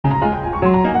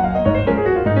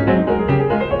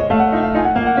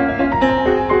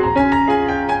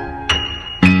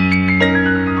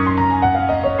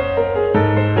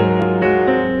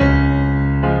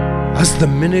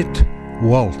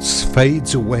waltz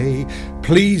fades away,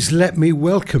 please let me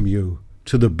welcome you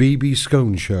to the BB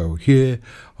Skone Show here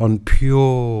on Pure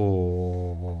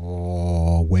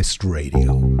West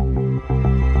Radio.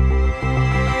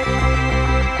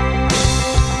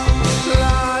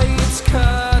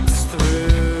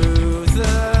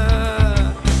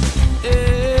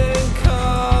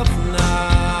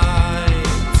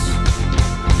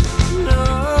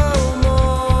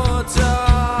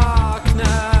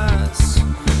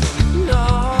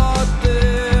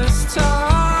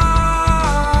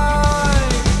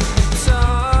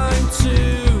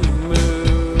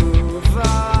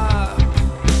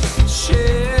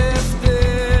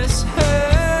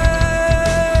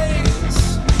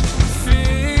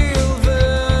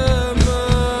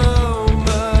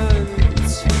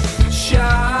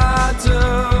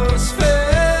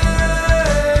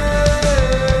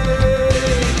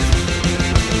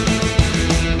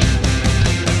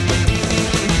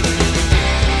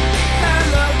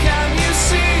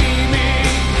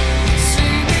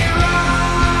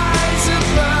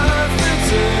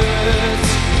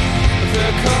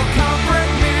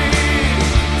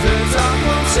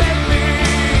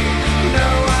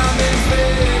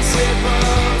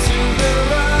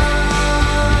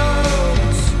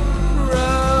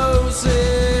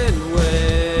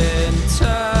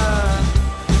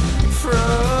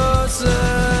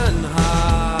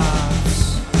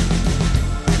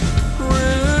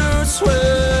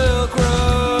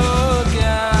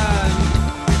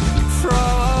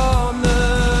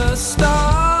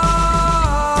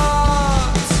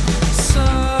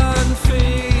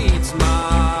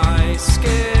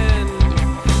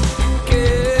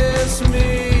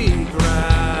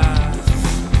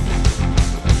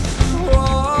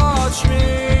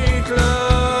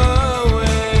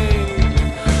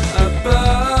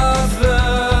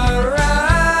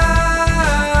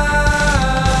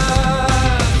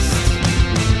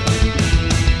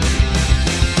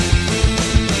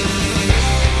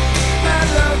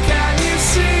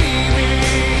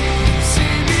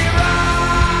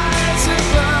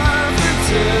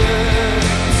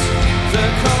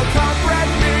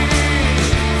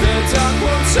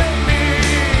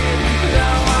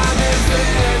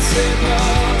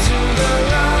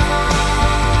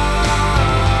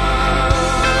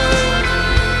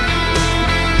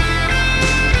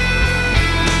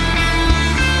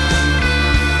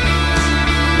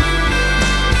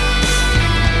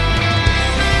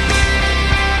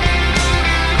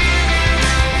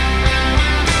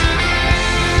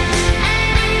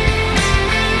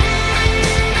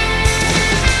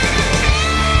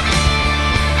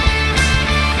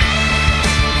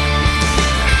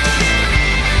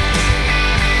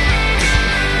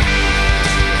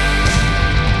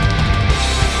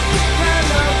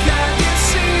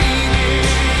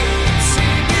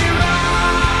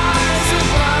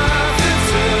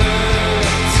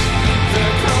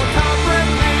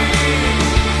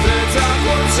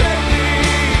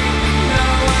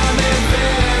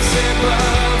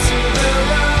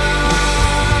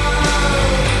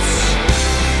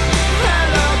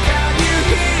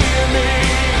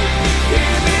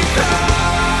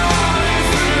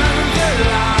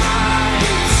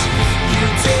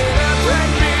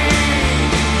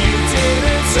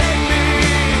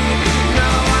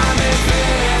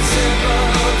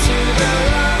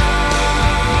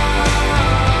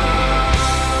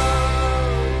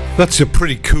 That's a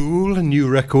pretty cool new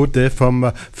record there from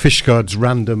Fishguard's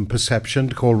Random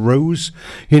Perception called Rose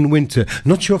in Winter.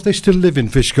 Not sure if they still live in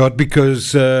Fishguard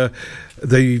because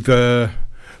they've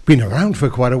been around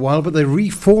for quite a while, but they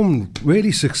reformed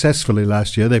really successfully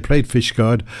last year. They played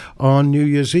Fishguard on New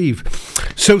Year's Eve.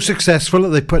 So successful that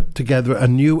they put together a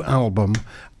new album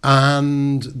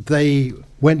and they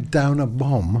went down a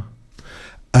bomb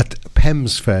at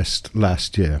Pemsfest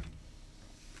last year.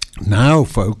 Now,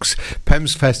 folks,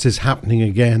 Pemsfest is happening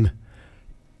again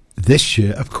this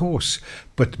year, of course,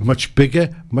 but much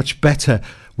bigger, much better,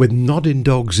 with nodding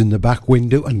dogs in the back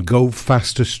window and go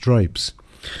faster stripes.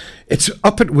 It's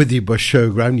up at Withybush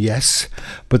Showground, yes,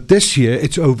 but this year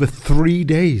it's over 3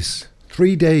 days.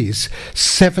 3 days,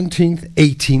 17th,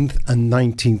 18th and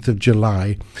 19th of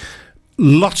July.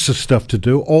 Lots of stuff to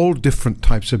do, all different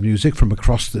types of music from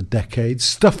across the decades,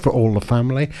 stuff for all the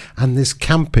family, and there's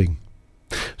camping.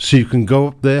 So you can go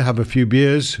up there, have a few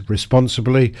beers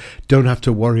responsibly, don't have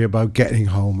to worry about getting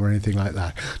home or anything like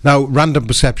that. Now, Random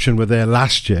Perception were there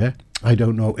last year. I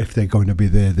don't know if they're going to be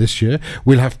there this year.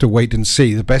 We'll have to wait and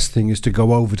see. The best thing is to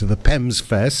go over to the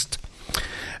Pemsfest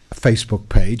Facebook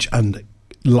page and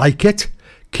like it,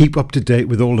 keep up to date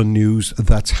with all the news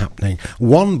that's happening.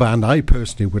 One band I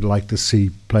personally would like to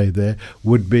see play there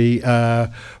would be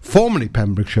formerly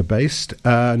Pembrokeshire based,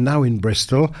 now in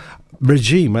Bristol,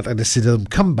 Regime. I'd like to see them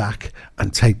come back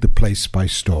and take the place by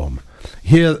storm.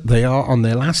 Here they are on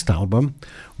their last album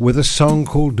with a song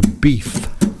called Beef.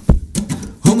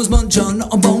 Homer's muncher,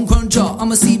 not a bone cruncher.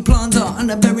 I'm a seed planter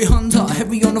and a berry hunter.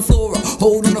 Heavy on the flora,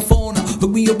 hold on the fauna.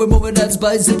 Hook me up with more that's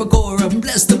by Zipacora.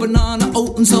 Bless the banana,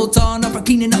 oat and sultana. For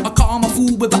cleaning up a karma,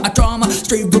 food without a drama.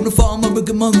 Straight from the farmer,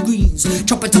 Rigamon greens.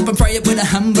 Chop it up and fry it with a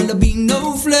handful of bean.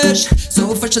 No flesh,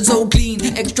 so fresh and so clean.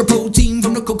 Extra protein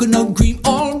from the coconut cream.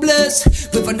 All blessed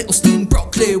with a little steamed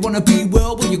broccoli. Wanna be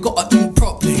well, but you gotta eat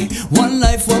properly. One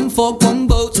life, one fork, one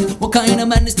boat. What kind of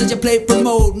madness does your plate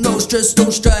promote? No stress, no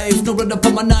strife, no blood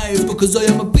upon my knife, because I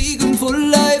am a vegan for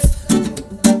life.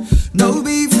 No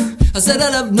beef, I said I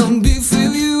love no beef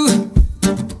with you.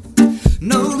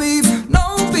 No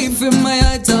beef in my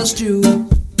Ital stew.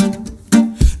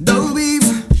 No beef,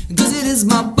 cause it is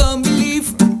my firm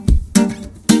belief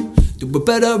that we're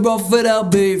better off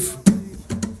without beef.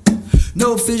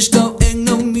 No fish, no egg,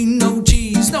 no meat, no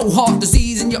cheese. No heart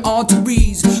disease in your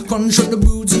arteries. Crunch on the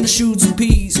roots and the shoots and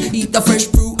peas. Eat the fresh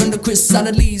fruit and the crisp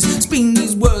salad leaves. Spin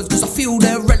these words cause I feel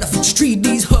their relevance. Treat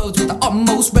these herbs with the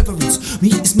utmost reverence.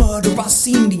 Meat is murder, I've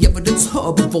seen the evidence.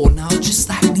 Herbivore now, just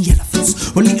like the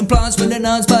elephants. Well, eating plants will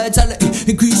enhance vitality.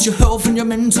 Increase your health and your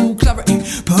mental clarity.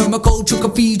 Permaculture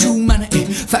can feed humanity.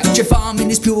 Factory farming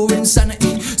is pure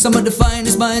insanity. Some of the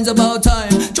finest minds of our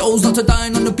time chose not to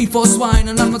dine on the beef or swine.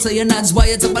 And I'm not saying that's why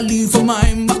it's a belief for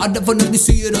mine, but I definitely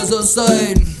see it as a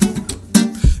sign.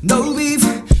 No beef,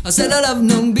 I said I love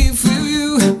no beef with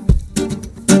you.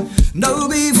 No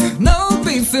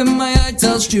beef in my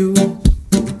Ital stew.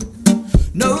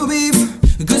 No beef,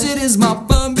 cause it is my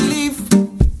firm belief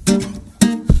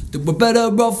that we're better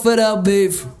off without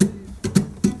beef.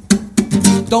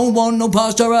 Don't want no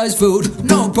pasteurized food,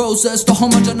 no processed or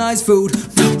homogenized food,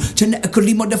 no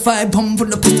genetically modified pump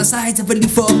full of pesticides, heavily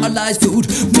fertilized food.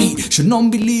 Meat should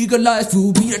not be legalized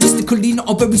food, realistically not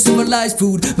a very civilized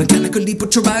food. Mechanically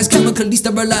pasteurized, chemically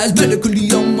sterilized, medically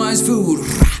unwise food.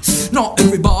 Not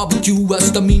every barbecue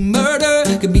has to mean murder.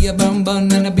 Give me a brown bun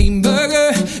and a bean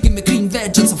burger. Give me clean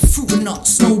veg and some fruit and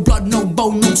nuts. No blood, no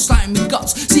bone, no slimy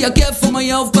guts. See, I care for my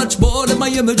health much more than my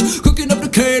image. Cooking up the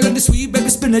kale and the sweet baby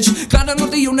spinach. Glad I'm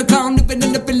not the only clown living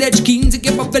in the village. Keen to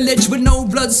get my village with no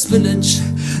blood spillage.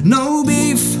 No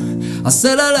beef, I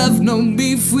said I love no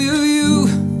beef with you.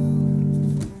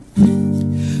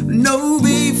 No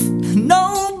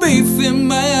beef in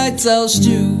my Ital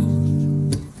stew.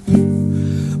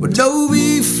 But no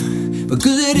beef,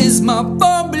 because it is my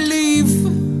firm belief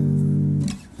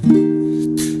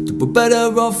that we're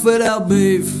better off without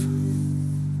beef.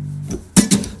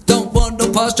 Don't want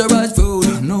no pasteurized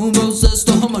food, no processed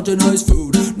or homogenized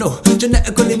food, no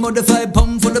genetically modified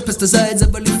pump full of pesticides,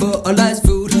 heavily fertilized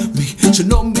food. Meat should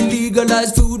not be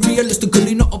legalized food,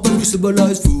 realistically not a very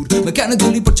civilized food.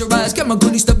 Mechanically pasteurized,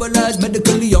 chemically stabilized,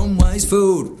 medically unwise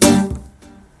food.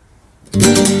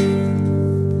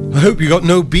 I hope you got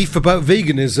no beef about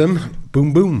veganism.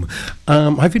 Boom, boom.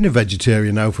 I've been a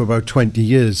vegetarian now for about 20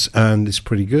 years, and it's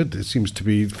pretty good. It seems to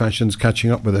be fashion's catching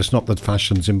up with us. Not that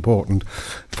fashion's important.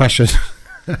 Fashion,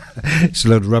 it's a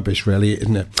load of rubbish, really,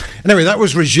 isn't it? Anyway, that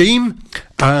was Regime,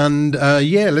 and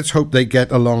let's hope they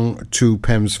get along to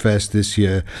Pems Fest this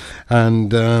year.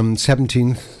 And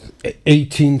 17th,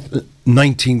 18th,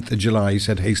 19th of July,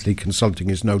 said Hastley, consulting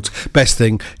his notes. Best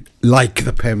thing, like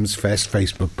the Pems Fest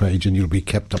Facebook page, and you'll be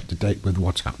kept up to date with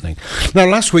what's happening. Now,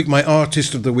 last week, my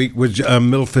artist of the week was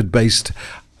Milford-based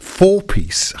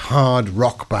four-piece hard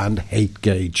rock band Hate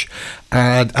Gauge,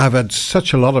 and I've had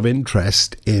such a lot of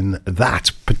interest in that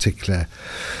particular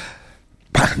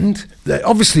band. They're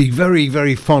obviously very,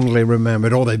 very fondly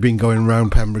remembered, or they've been going around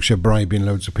Pembrokeshire bribing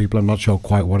loads of people. I'm not sure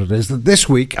quite what it is. This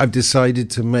week, I've decided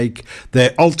to make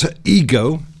their alter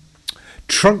ego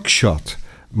Trunk Shot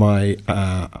my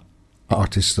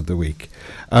artist of the week.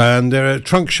 And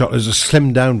Trunk Shot is a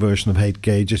slimmed down version of Hate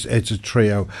Gauge. It's a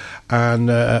trio, and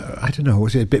I don't know,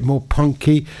 is it a bit more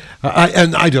punky?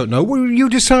 I don't know. Well, you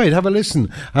decide. Have a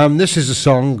listen. This is a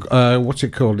song. What's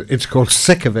it called? It's called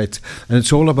Sick of It, and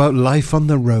it's all about life on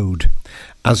the road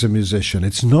as a musician.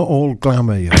 It's not all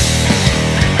glamour.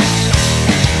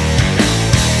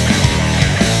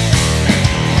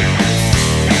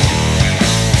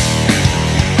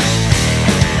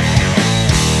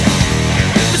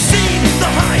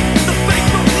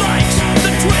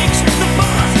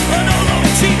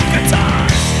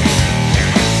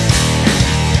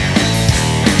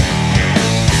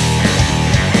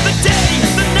 The day,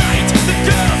 the night, the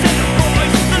girls and the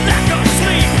boys, the lack of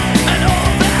sleep, and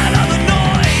all that.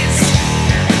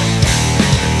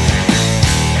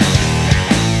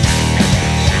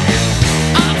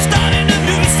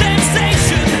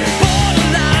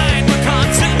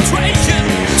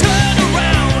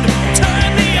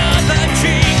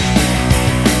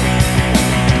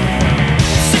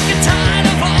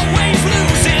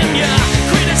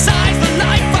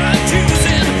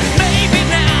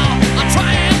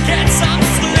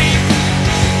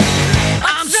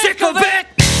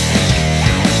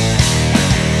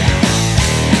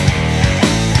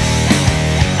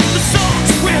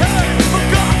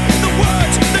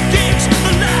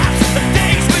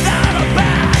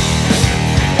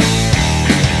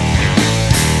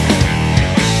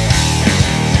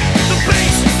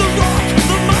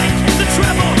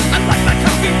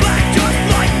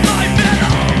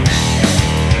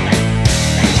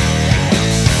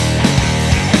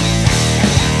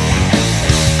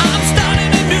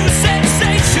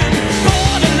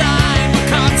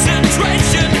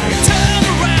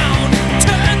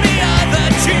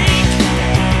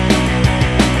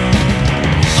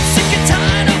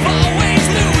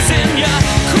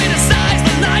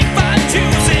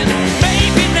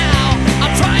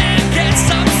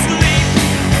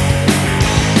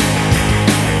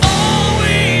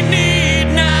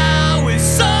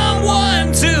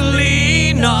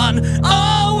 none.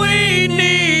 All we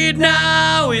need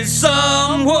now is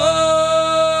someone.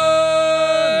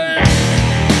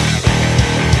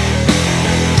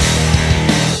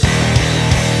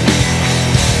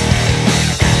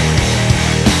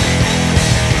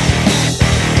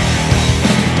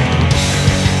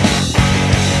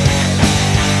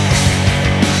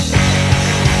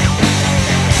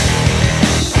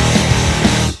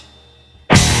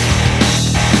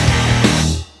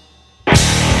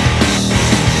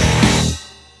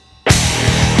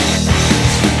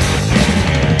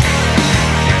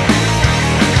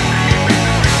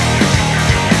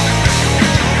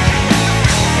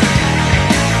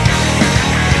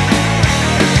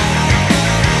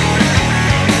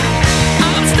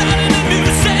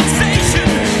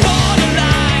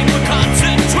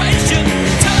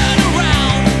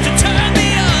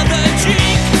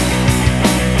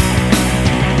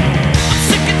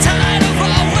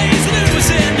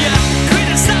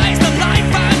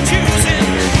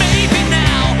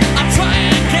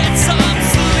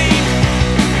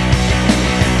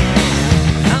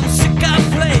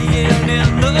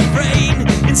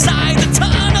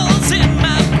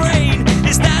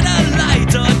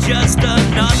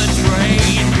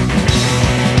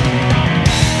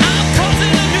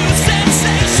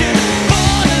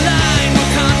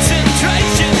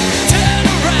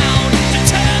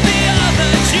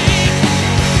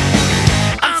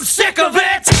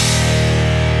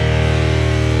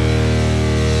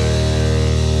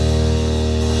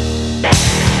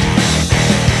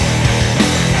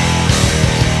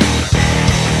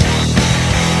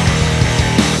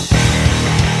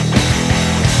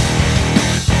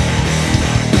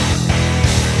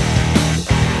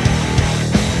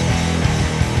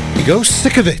 Go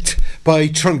Sick of It by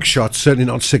Trunk Shot. Certainly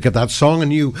not sick of that song,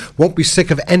 and you won't be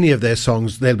sick of any of their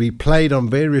songs. They'll be played on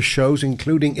various shows,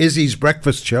 including Izzy's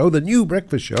Breakfast Show, the new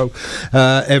breakfast show,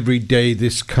 every day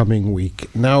this coming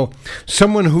week. Now,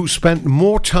 someone who spent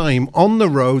more time on the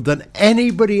road than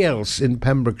anybody else in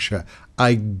Pembrokeshire,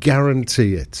 I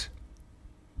guarantee it.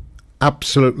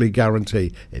 Absolutely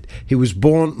guarantee it. He was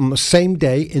born on the same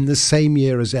day in the same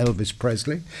year as Elvis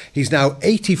Presley. He's now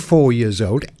 84 years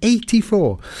old.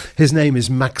 84. His name is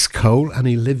Max Cole, and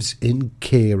he lives in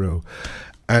Cairo.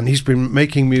 And he's been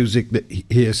making music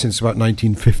here since about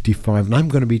 1955, and I'm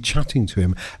going to be chatting to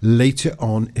him later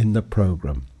on in the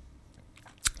programme.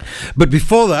 But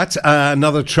before that,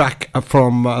 another track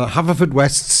from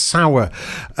Haverfordwest, Sour.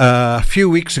 A few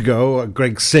weeks ago,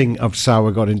 Greg Singh of Sour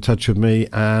got in touch with me,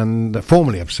 and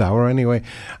formerly of Sour anyway,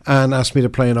 and asked me to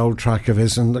play an old track of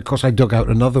his. And of course, I dug out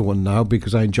another one now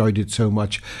because I enjoyed it so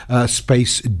much.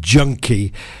 Space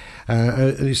Junkie.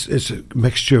 It's a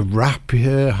mixture of rap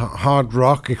here, hard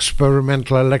rock,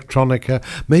 experimental electronica,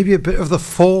 maybe a bit of the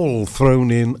Fall thrown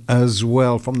in as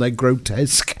well from their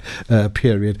grotesque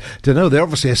period. Don't know, they're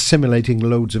obviously assimilating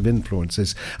loads of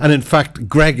influences. And in fact,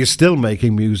 Greg is still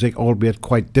making music, albeit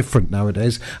quite different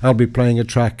nowadays. I'll be playing a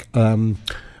track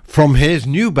from his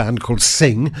new band called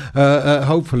Sing,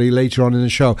 hopefully later on in the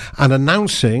show, and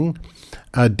announcing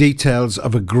details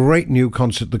of a great new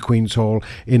concert at the Queen's Hall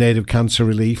in aid of cancer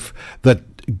relief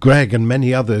that Greg and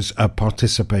many others are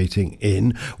participating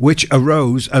in, which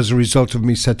arose as a result of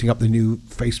me setting up the new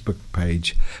Facebook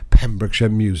page, Pembrokeshire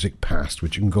Music Past,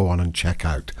 which you can go on and check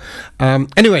out.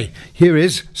 Anyway, here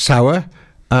is Sour,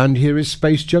 and here is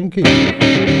Space Junkie.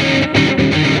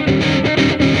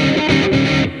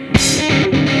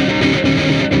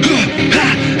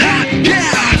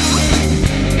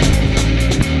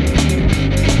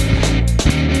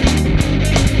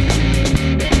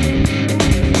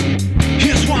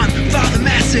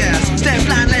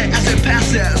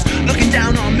 Looking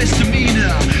down on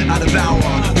misdemeanor, out of hour,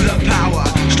 the power,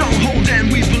 stronghold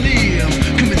and we believe,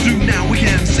 coming through now we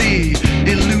can see,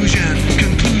 illusion,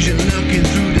 conclusion, looking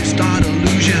through this dark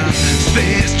illusion,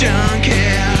 space jam.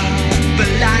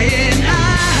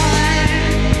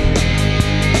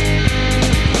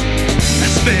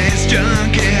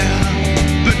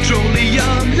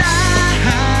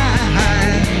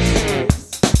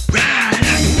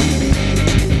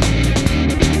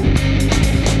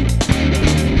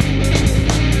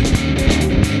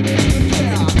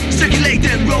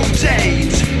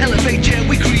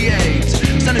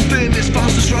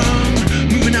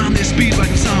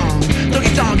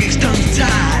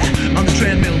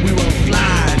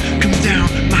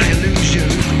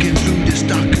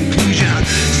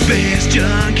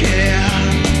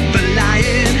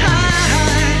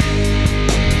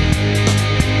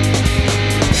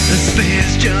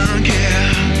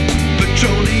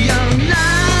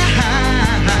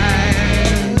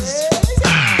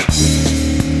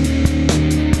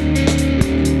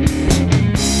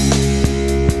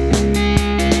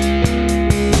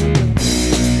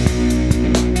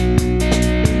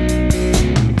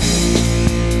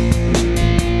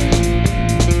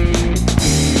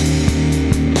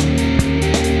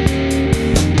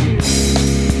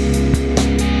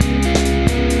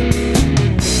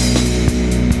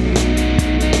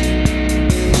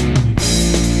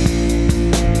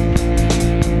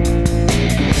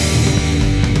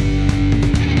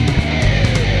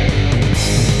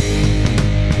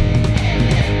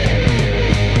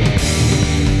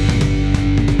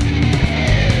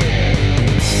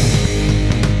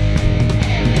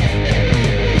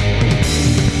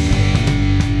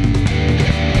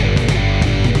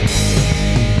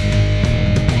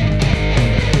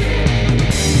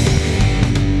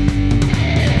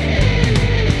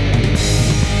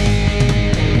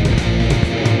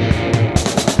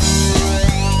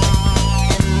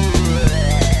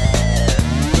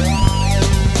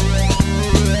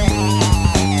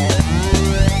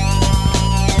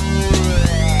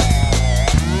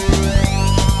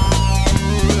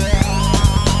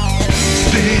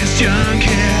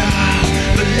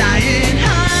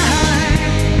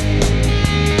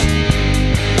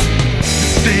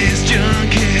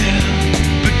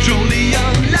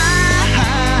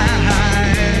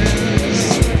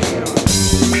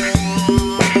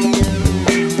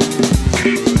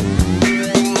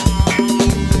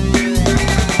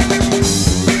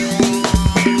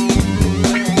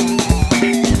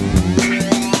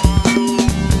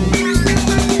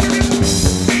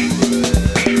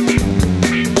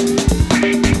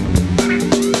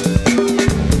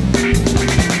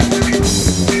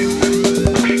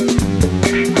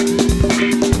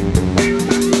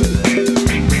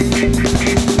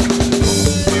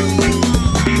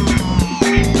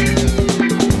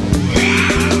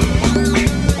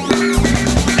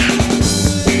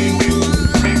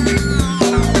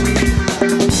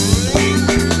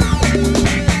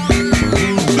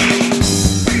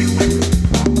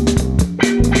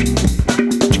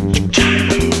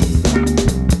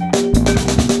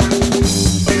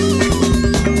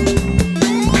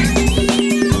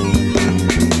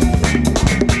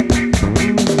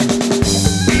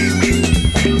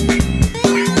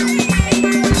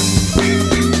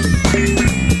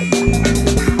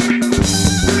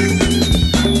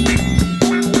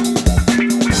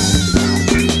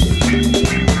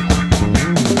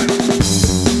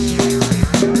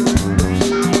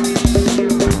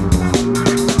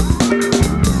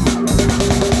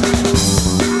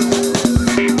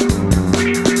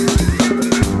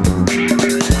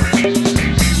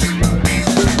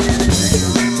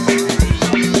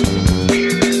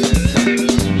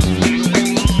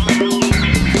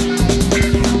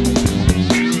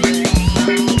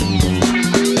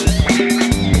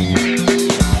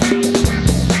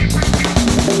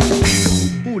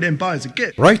 then buy as a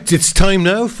gift. Right, it's time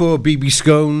now for BB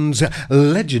Skone's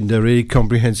legendary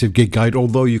comprehensive gig guide,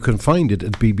 although you can find it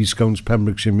at BB Skone's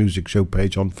Pembrokeshire Music Show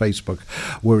page on Facebook,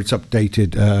 where it's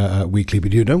updated weekly,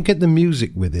 but you don't get the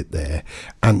music with it there.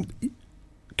 And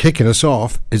kicking us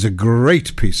off is a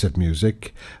great piece of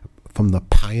music from the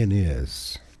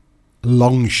Pioneers.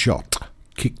 Long Shot,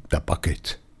 Kick the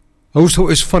Bucket. I always thought it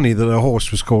was funny that a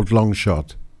horse was called Long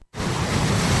Shot.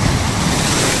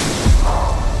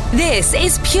 This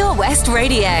is Pure West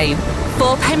Radio,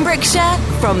 for Pembrokeshire,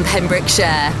 from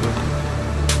Pembrokeshire.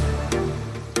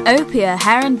 Opia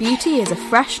Hair and Beauty is a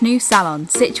fresh new salon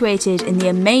situated in the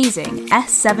amazing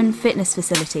S7 fitness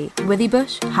facility,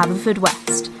 Withybush,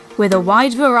 Haverfordwest. With a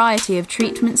wide variety of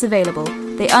treatments available,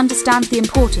 they understand the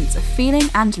importance of feeling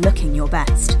and looking your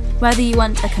best. Whether you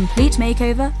want a complete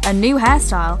makeover, a new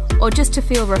hairstyle, or just to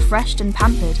feel refreshed and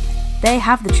pampered, they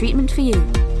have the treatment for you.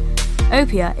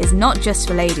 Opia is not just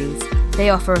for ladies.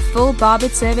 They offer a full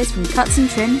barbered service from cuts and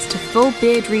trims to full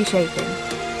beard reshaping.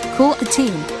 Call the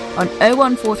team on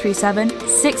 01437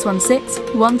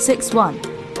 616 161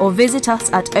 or visit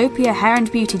us at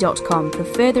opiahairandbeauty.com for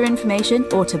further information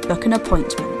or to book an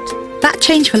appointment. That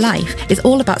Change for Life is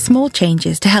all about small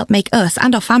changes to help make us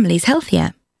and our families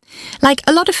healthier. Like,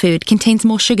 a lot of food contains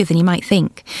more sugar than you might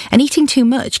think, and eating too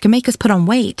much can make us put on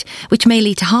weight, which may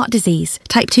lead to heart disease,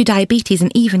 type 2 diabetes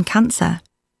and even cancer.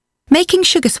 Making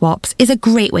sugar swaps is a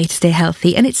great way to stay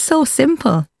healthy, and it's so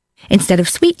simple. Instead of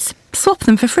sweets, swap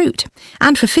them for fruit.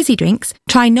 And for fizzy drinks,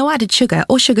 try no added sugar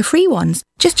or sugar-free ones.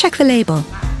 Just check the label.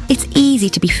 It's easy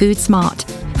to be food smart.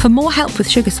 For more help with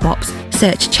sugar swaps,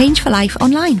 search Change for Life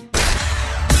online.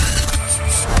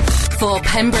 For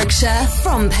Pembrokeshire,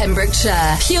 from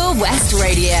Pembrokeshire, Pure West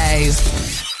Radio.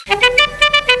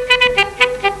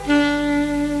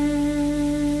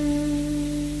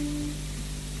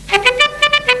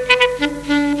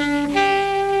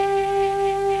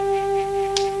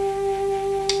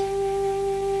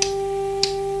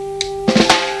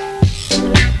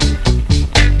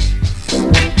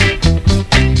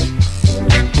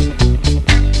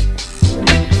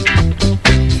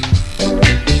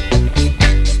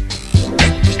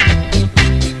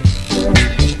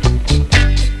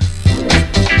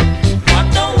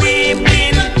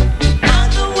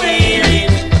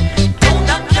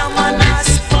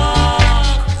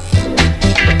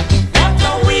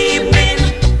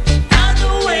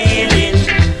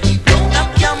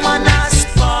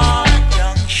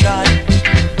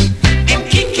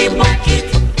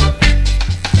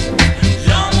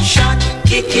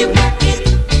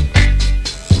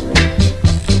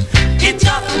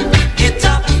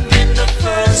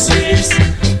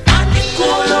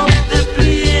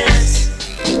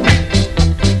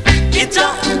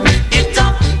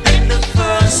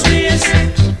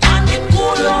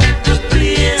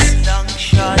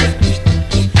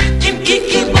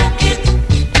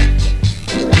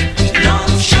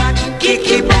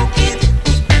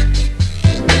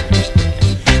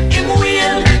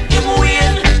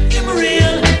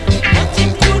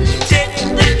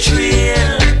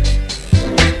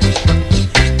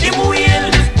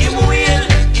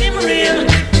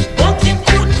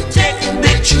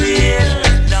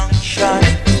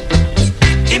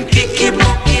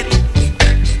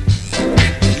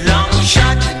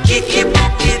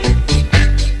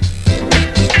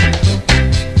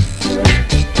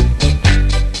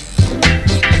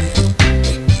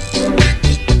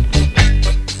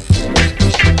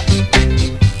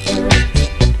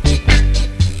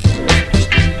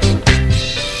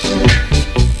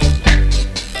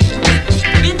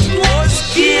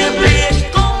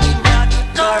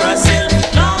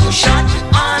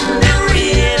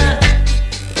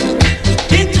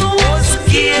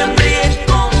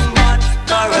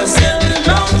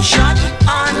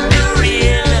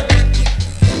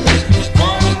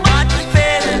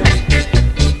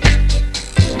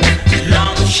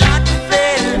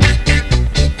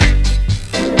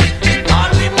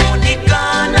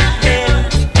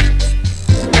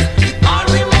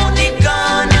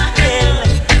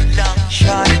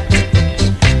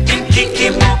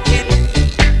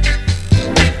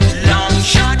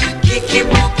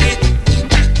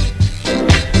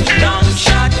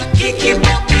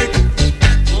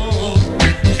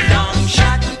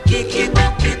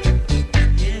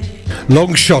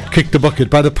 Long Shot, Kick the Bucket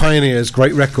by the Pioneers.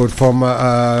 Great record from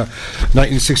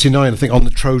 1969, I think, on the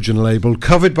Trojan label.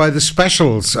 Covered by the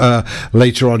Specials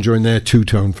later on during their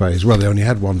two-tone phase. Well, they only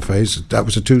had one phase. That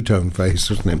was a two-tone phase,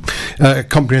 wasn't it?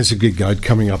 Comprehensive gig guide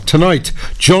coming up. Tonight,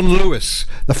 John Lewis,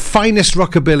 the finest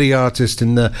rockabilly artist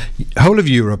in the whole of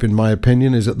Europe, in my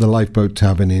opinion, is at the Lifeboat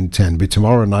Tavern in Tenby.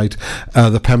 Tomorrow night,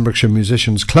 the Pembrokeshire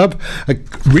Musicians Club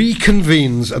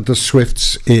reconvenes at the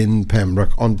Swifts in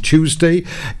Pembroke. On Tuesday,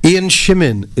 Ian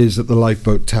Shimin is at the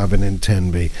Lifeboat Tavern in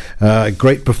Tenby. A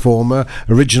great performer,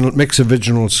 mix of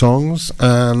original songs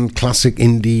and classic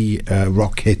indie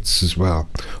rock hits as well.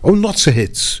 Oh, not so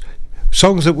hits.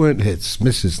 Songs that weren't hits,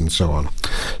 misses and so on.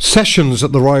 Sessions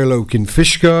at the Royal Oak in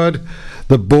Fishguard,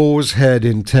 the Boar's Head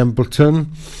in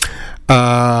Templeton,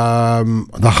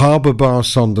 the Harbour Bar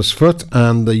Saundersfoot,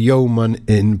 and the Yeoman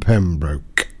in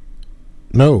Pembroke.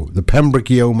 No, the Pembroke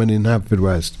Yeoman in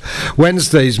Haverfordwest.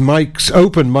 Wednesdays,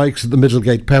 open mics at the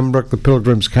Middlegate Pembroke, the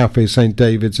Pilgrims Cafe St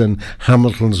David's and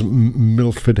Hamilton's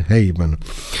Milford Haven.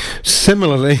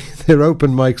 Similarly, there are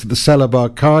open mics at the Cellar Bar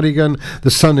Cardigan,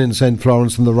 the Sun in St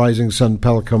Florence and the Rising Sun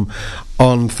Pelcombe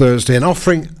on Thursday. And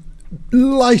offering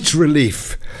light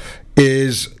relief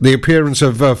is the appearance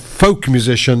of folk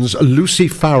musicians Lucy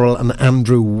Farrell and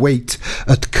Andrew Waite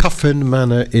at Cuffin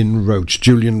Manor in Roach.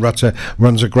 Julian Rutter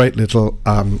runs a great little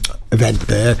event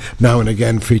there, now and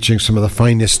again featuring some of the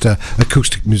finest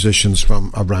acoustic musicians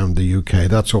from around the UK.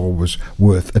 That's always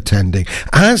worth attending,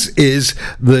 as is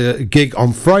the gig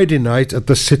on Friday night at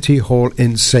the City Hall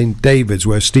in St David's,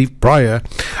 where Steve Pryor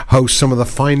hosts some of the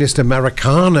finest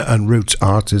Americana and roots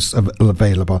artists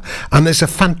available. And there's a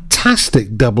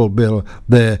fantastic double bill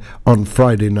there on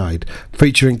Friday night,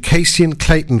 featuring Casey and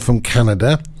Clayton from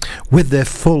Canada with their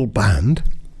full band,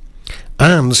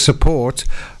 and support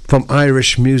from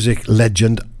Irish music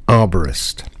legend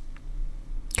Arborist.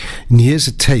 And here's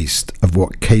a taste of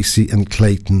what Casey and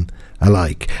Clayton are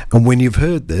like. And when you've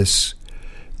heard this,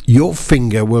 your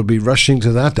finger will be rushing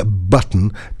to that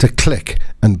button to click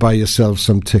and buy yourself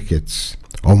some tickets.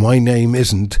 Oh, my name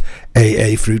isn't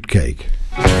AA Fruitcake.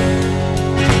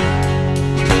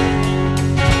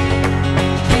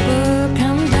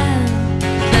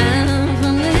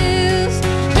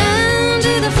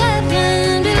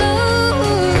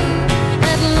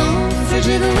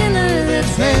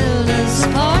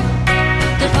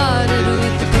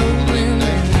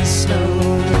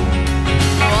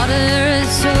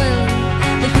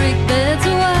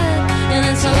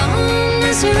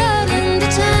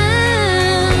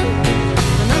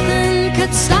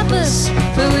 Stop us,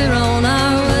 for we're on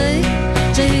our way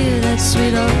to hear that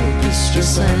sweet orchestra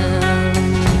sound.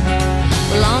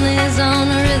 Lonnie's on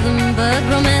the rhythm, but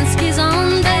Romansky's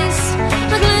on bass.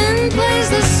 McGlynn plays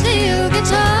the steel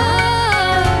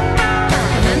guitar.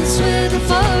 Commence with a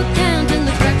four count and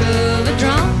the crack of a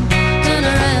drum. Turn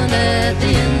around at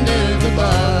the end of the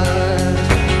bar.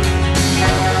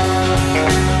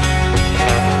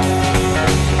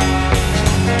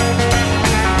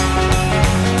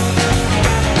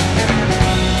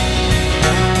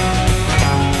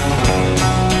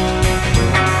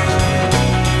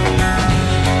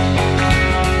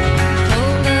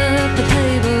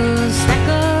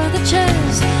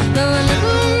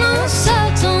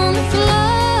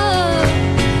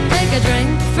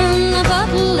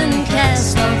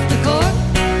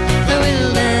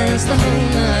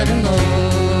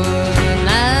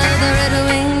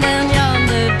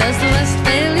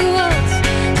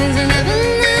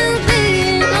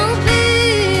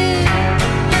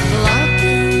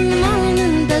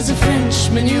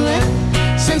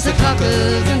 Since the cock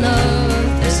of the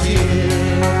north is here.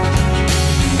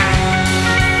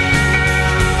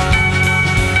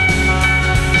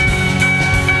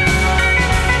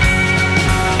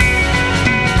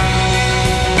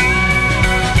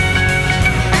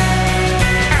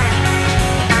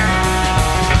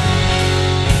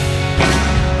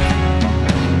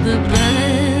 The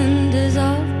blind is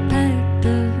all packed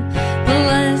up, the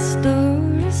last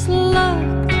door is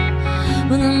locked.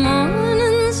 When the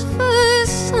morning's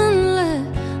first sunlight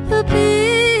appears,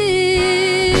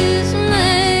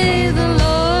 may the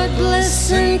Lord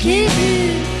bless and keep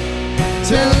you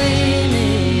till we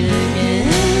meet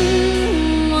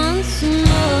again once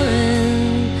more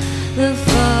in the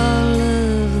fall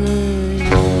of the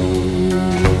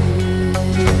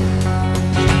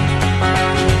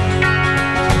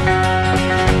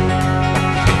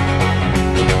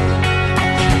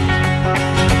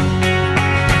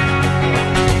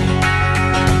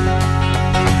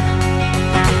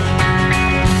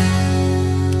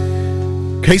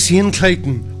Casey and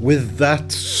Clayton with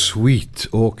that sweet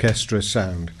orchestra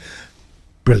sound.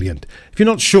 Brilliant. If you're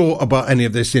not sure about any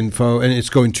of this info and it's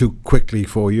going too quickly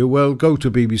for you, well, go to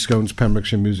BB Skone's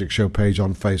Pembrokeshire Music Show page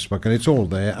on Facebook and it's all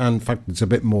there. And in fact, it's a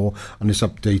bit more and it's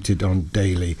updated on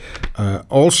daily.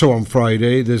 Also on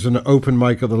Friday, there's an open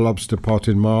mic at the Lobster Pot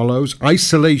in Marlowe's.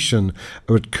 Isolation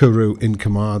at Cwrw in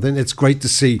Carmarthen. It's great to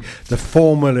see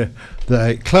the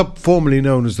club formerly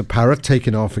known as the Parrot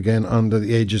taking off again under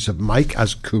the aegis of Mike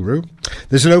as Cwrw.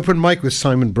 There's an open mic with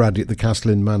Simon Bradley at the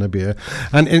Castle in Manorbier.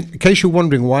 And in case you're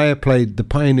wondering why I played the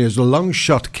Pioneers' Long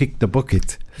Shot Kick the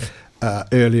Bucket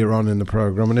earlier on in the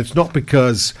programme, and it's not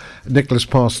because Nicholas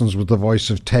Parsons was the voice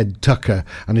of Ted Tucker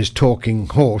and his talking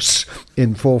horse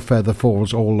in Four Feather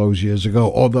Falls all those years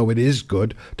ago, although it is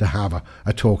good to have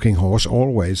a talking horse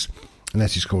always,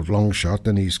 unless he's called Long Shot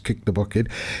and he's kicked the bucket.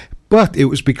 But it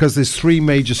was because there's 3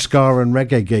 major ska and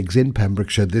reggae gigs in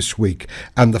Pembrokeshire this week.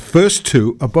 And the first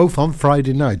 2 are both on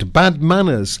Friday night. Bad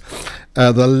Manners,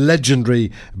 the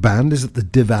legendary band, is at the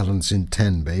De Valence in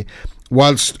Tenby.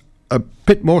 Whilst a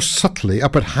bit more subtly,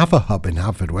 up at Haverhub in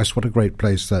Haverfordwest, what a great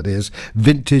place that is,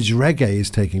 Vintage Reggae is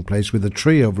taking place with a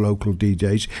trio of local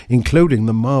DJs, including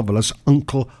the marvellous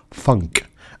Uncle Funk.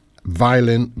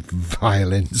 Violins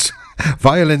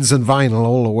and vinyl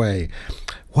all the way.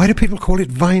 Why do people call it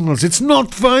vinyls? It's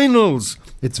not vinyls.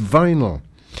 It's vinyl.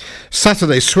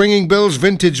 Saturday, Swinging Bill's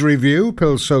Vintage Review,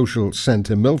 Pill Social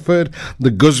Centre, Milford.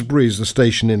 The Gooseberries, the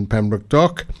station in Pembroke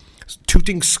Dock.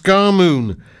 Tooting Scar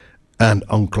Moon and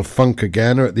Uncle Funk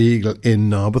again are at the Eagle in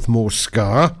Narberth. More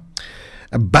ska.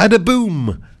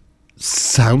 Badaboom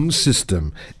Sound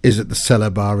System is at the Cellar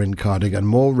Bar in Cardigan.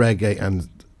 More reggae and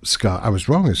ska. I was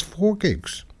wrong, it's 4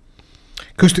 gigs.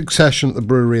 Acoustic session at the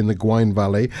brewery in the Gwine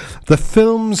Valley. The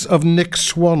films of Nick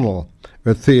Swannell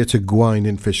at Theatre Gwine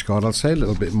in Fishguard. I'll say a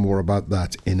little bit more about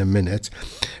that in a minute.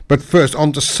 But first,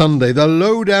 on to Sunday. The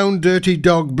Lowdown Dirty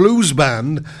Dog Blues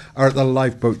Band are at the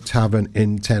Lifeboat Tavern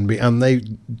in Tenby, and they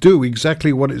do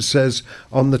exactly what it says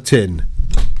on the tin.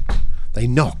 They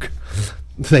knock.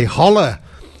 They holler.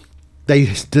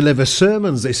 They deliver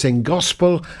sermons, they sing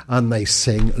gospel, and they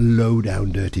sing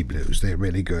low-down dirty blues. They're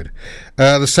really good.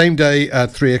 The same day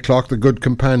at 3 o'clock, the Good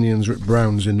Companions at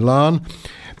Brown's in Larne.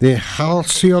 The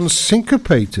Halcyon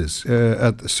Syncopators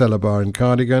at the Cellar Bar in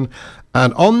Cardigan.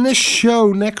 And on this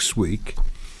show next week,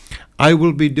 I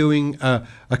will be doing a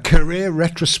career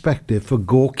retrospective for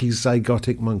Gorky's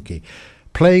Zygotic Monkey,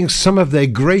 playing some of their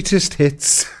greatest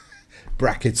hits,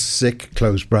 brackets sick,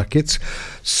 close brackets,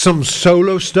 some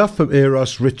solo stuff from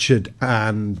Eros, Richard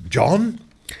and John,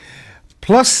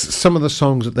 plus some of the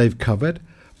songs that they've covered,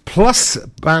 plus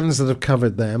bands that have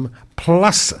covered them,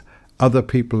 plus other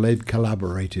people they've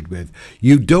collaborated with.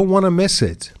 You don't want to miss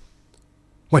it.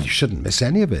 Well, you shouldn't miss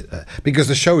any of it because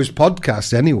the show is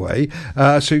podcast anyway,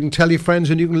 so you can tell your friends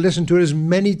and you can listen to it as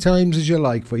many times as you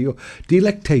like for your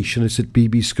delectation. It's at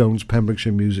BB Skone's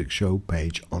Pembrokeshire Music Show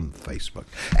page on Facebook.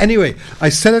 Anyway, I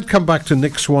said I'd come back to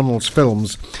Nick Swannell's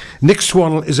films. Nick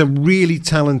Swannell is a really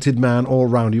talented man all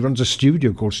round. He runs a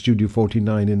studio called Studio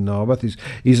 49 in Narberth.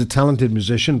 He's a talented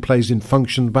musician, plays in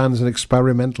function bands and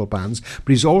experimental bands, but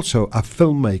he's also a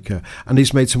filmmaker and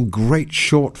he's made some great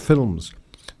short films,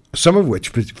 some of which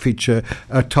feature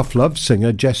a tough love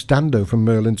singer, Jess Dando from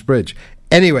Merlin's Bridge.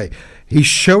 Anyway, he's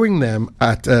showing them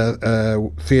at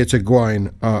Theatre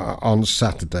Gwine on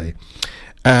Saturday.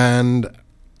 And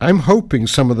I'm hoping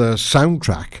some of the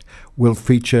soundtrack will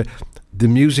feature the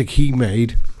music he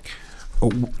made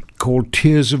called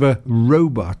Tears of a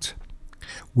Robot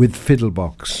with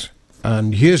Fiddlebox.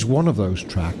 And here's one of those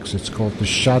tracks. It's called The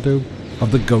Shadow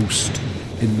of the Ghost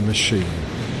in the Machine.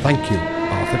 Thank you,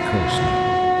 Arthur Coulson.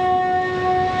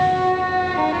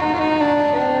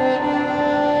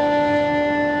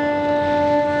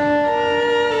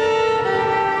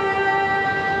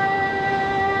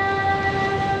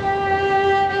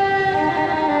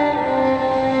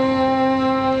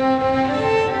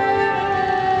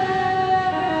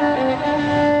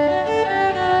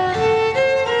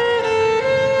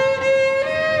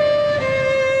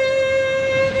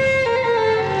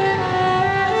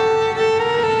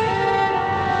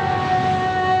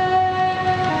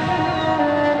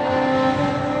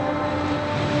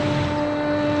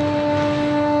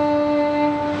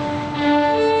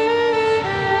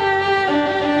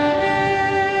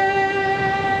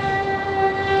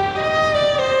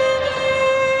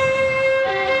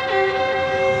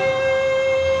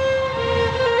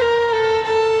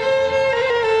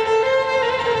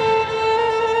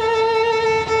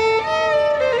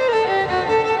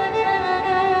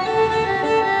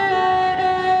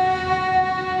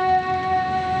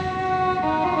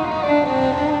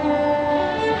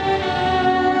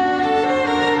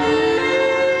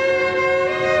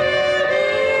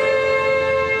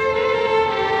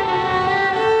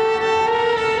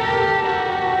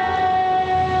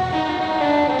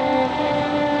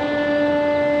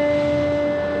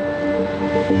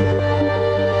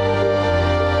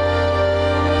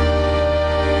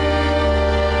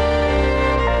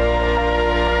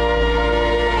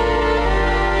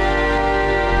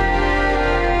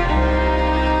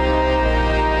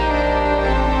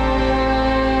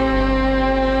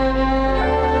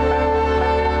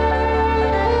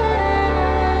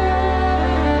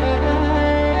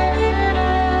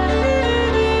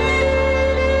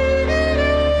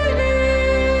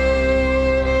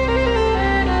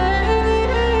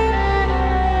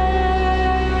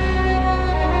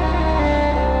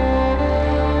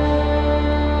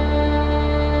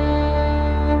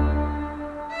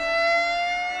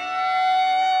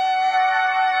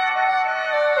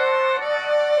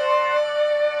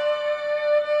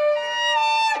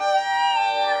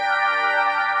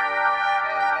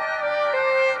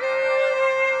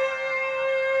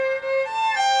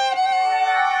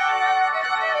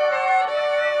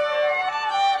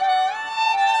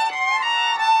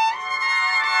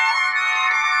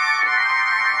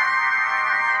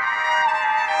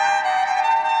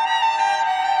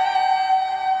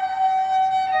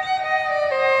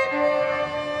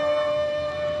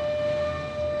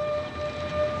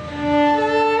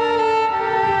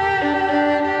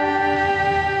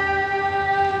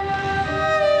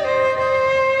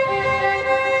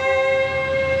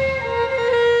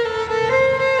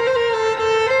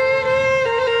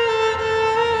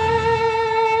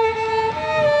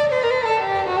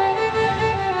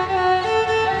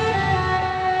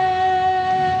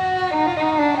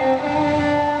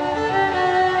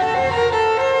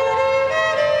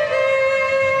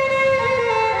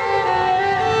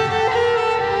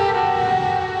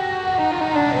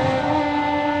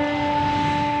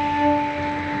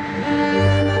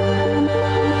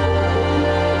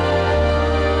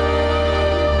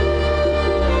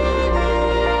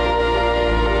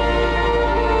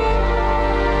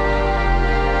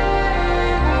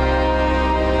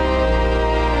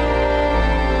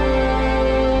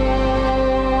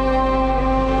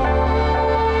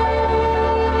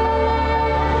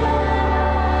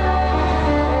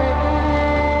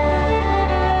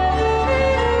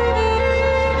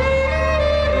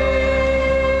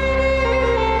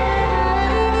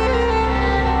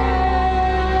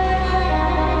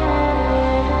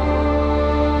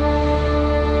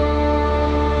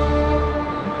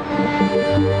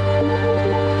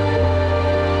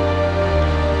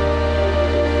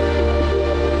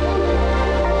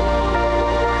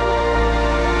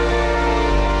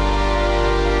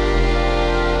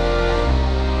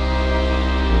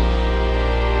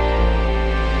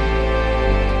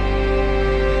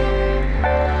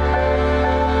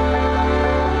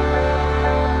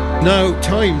 Now,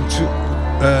 time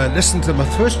to listen to my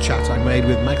first chat I made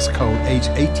with Max Cole, age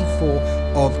 84,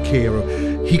 of Cairo.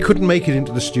 He couldn't make it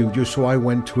into the studio, so I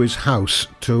went to his house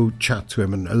to chat to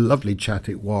him, and a lovely chat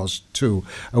it was too,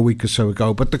 a week or so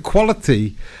ago. But the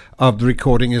quality of the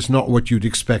recording is not what you'd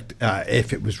expect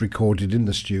if it was recorded in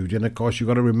the studio. And of course, you've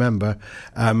got to remember,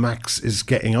 Max is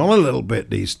getting on a little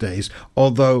bit these days,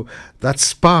 although that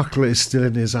sparkle is still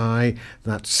in his eye,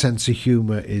 that sense of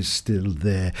humour is still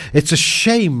there. It's a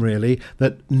shame, really,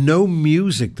 that no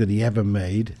music that he ever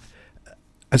made,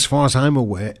 as far as I'm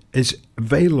aware, is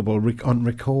available on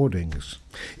recordings.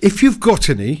 If you've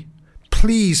got any,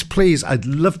 please, I'd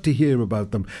love to hear about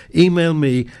them. Email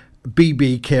me,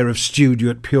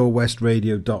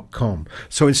 bbcareofstudio@purewestradio.com.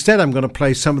 So instead I'm going to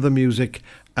play some of the music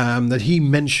that he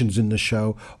mentions in the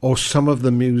show, or some of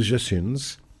the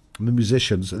musicians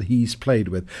that he's played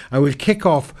with. I will kick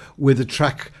off with a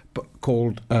track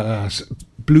called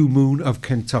Blue Moon of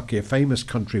Kentucky, a famous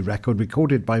country record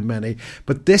recorded by many,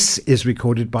 but this is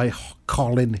recorded by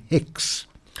Colin Hicks,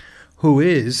 who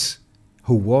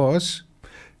was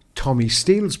Tommy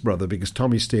Steele's brother, because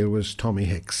Tommy Steele was Tommy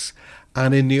Hicks.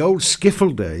 And in the old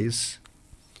skiffle days,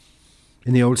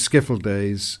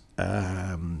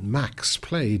 Max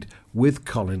played with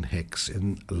Colin Hicks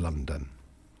in London.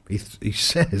 He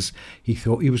says he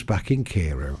thought he was back in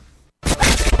Cairo.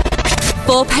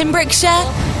 For Pembrokeshire,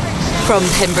 from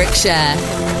Pembrokeshire,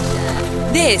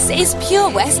 this is Pure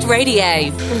West Radio.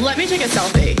 Let me take a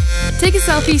selfie. Take a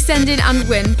selfie, send in and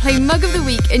win. Play Mug of the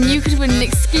Week and you could win an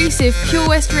exclusive Pure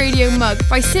West Radio mug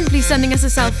by simply sending us a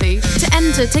selfie. To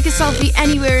enter, take a selfie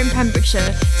anywhere in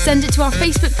Pembrokeshire. Send it to our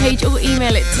Facebook page or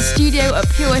email it to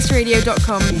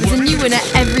studio@purewestradio.com. There's a new winner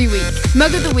every week.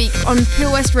 Mug of the Week on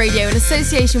Pure West Radio in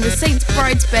association with St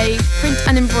Bride's Bay Print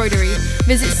and Embroidery.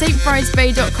 Visit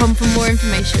stbridesbay.com for more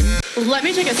information. Let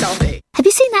me take a selfie. Have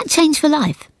you seen that Change for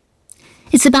Life?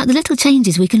 It's about the little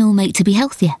changes we can all make to be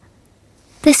healthier.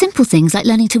 They're simple things like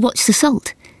learning to watch the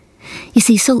salt. You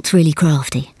see, salt's really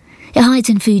crafty. It hides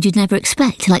in food you'd never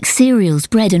expect, like cereals,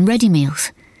 bread and ready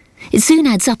meals. It soon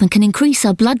adds up and can increase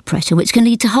our blood pressure, which can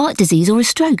lead to heart disease or a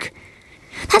stroke.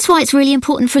 That's why it's really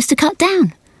important for us to cut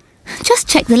down. Just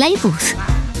check the labels.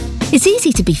 It's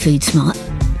easy to be food smart.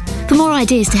 For more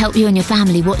ideas to help you and your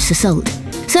family watch the salt,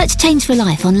 search Change for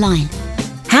Life online.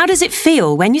 How does it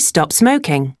feel when you stop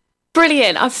smoking?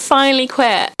 Brilliant, I've finally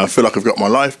quit. I feel like I've got my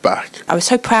life back. I was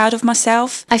so proud of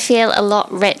myself. I feel a lot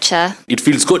richer. It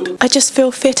feels good. I just feel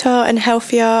fitter and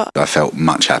healthier. I felt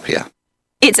much happier.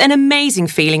 It's an amazing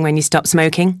feeling when you stop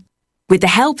smoking. With the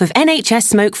help of NHS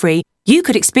Smoke Free, you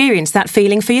could experience that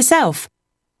feeling for yourself.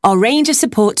 Our range of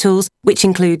support tools, which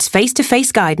includes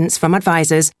face-to-face guidance from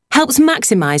advisors, helps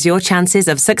maximise your chances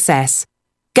of success.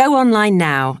 Go online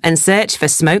now and search for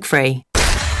Smoke Free.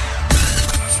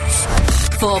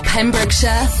 For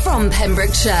Pembrokeshire, from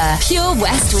Pembrokeshire, Pure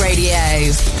West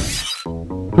Radio.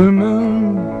 Blue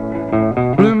moon,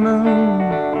 blue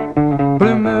moon,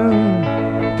 blue moon,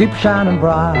 keep shining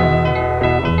bright.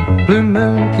 Blue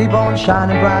moon, keep on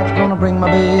shining bright. It's gonna bring my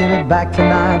baby back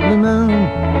tonight. Blue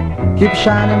moon, keep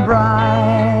shining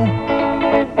bright.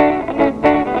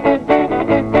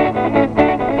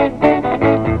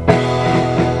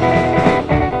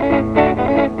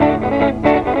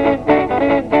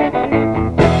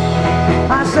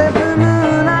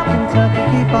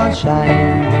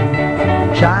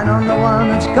 Shine on the one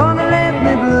that's gonna let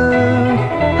me blue.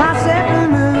 I said blue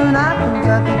moon, I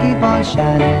Kentucky, keep on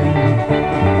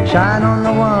shining. Shine on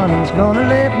the one that's gonna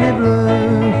let me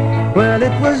blue. Well,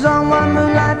 it was on one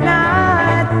moonlight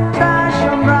night, stars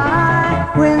shone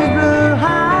bright, winds blew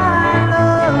high,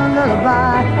 love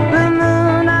lullaby. Blue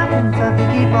moon, I Kentucky,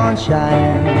 keep on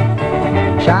shining.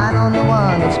 Shine on the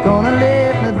one that's gonna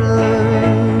let me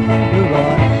blue. Blue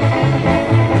boy.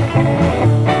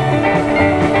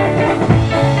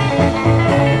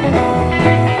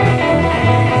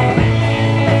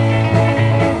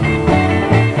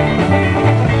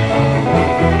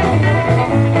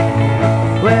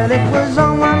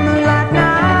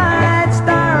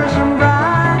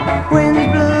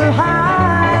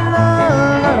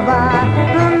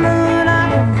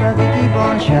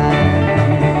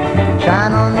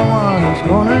 Shine on the one that's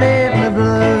gonna let me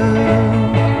blue.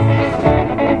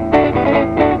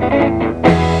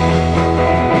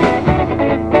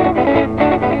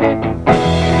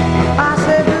 I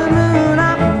said blue moon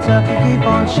of Kentucky, keep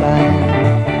on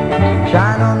shining.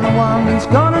 Shine on the one that's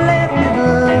gonna let me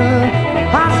blue.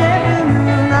 I said blue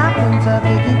moon of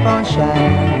Kentucky, keep on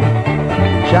shining.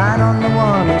 Shine on the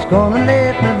one that's gonna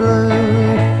let me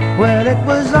blue. Well, it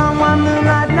was on one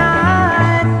moonlight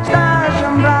night, stars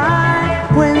shone bright,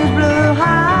 winds blew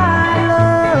high,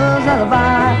 love's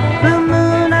lullaby.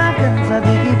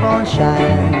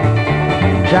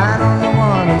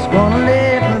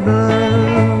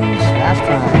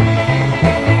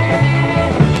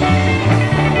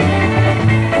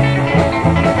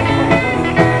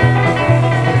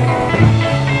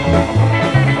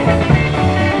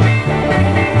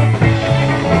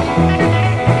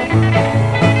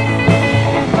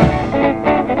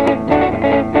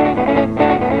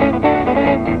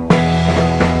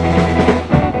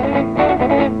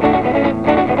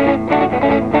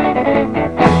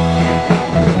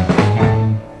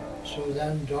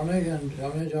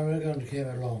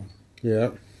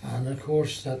 Yeah. And of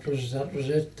course that was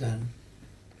it then.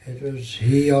 It was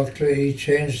he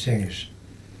changed things.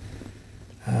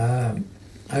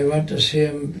 I went to see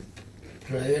him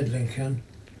play at Lincoln,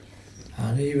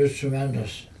 and he was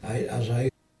tremendous.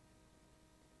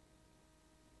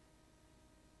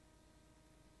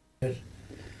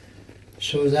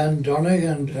 So then Johnny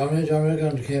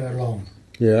Donegan came along.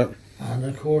 Yeah. And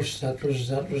of course that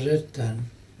was it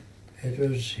then. It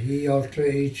was he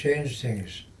changed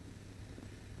things.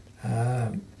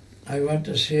 I went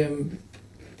to see him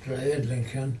play at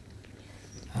Lincoln,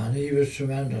 and he was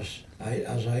tremendous,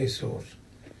 as I thought.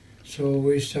 So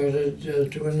we started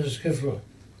doing the skiffle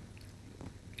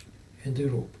in the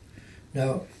group.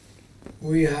 Now,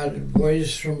 we had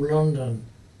boys from London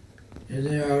in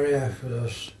the RAF with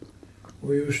us.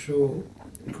 We used to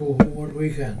go home at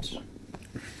weekends.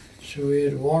 So we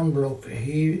had one bloke,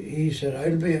 he said,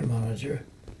 I'll be a manager.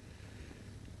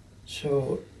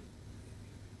 So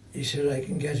he said, I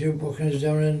can get you bookings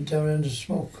down in the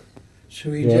Smoke.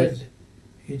 So he did.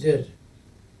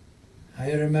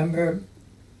 I remember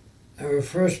our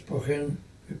first booking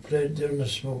we played down the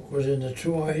Smoke was in the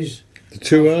Two Eyes. The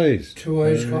Two Eyes? Two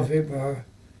Eyes Coffee Bar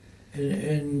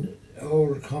in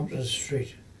Old Compton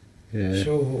Street,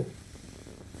 Soho.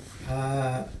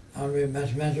 And we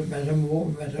met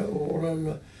all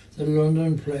of the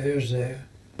London players there.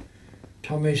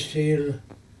 Tommy Steele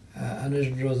and his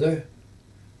brother,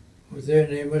 their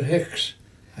name was Hicks.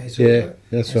 I thought,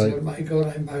 that's right. I thought, my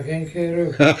God, I'm back in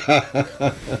Cairo.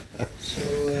 So,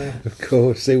 of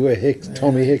course, they were Hicks,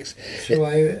 Tommy Hicks. So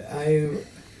I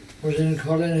was in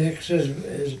Colin Hicks's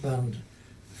his band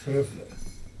for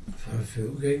a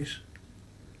few gigs.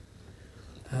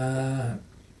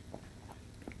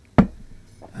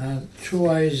 And Two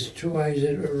Eyes,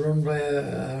 it was run by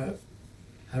a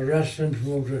wrestling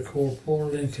promoter called Paul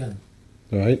Lincoln.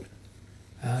 Right.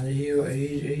 And he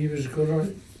was good on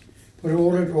it. But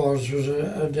all it was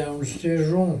a downstairs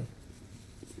room.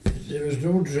 There was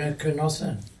no drink or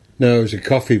nothing. No, it was a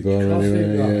coffee bar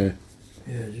anyway, bar.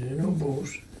 Yeah, there was no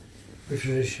booze, which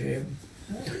was a shame.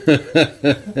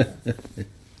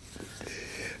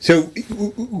 So,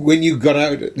 when you got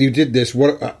out, you did this.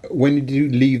 When did you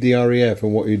leave the RAF,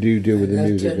 and what did you do with the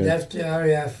music? Left the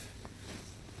RAF.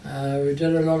 We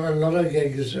did a lot of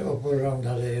gigs up around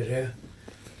that area,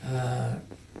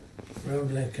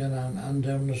 around Lincoln and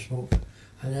down the Smoke,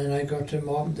 and then I got to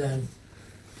Mob then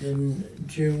in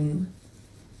June.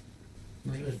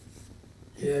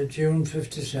 June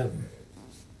 '57.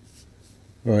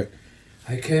 Right.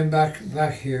 I came back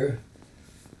here.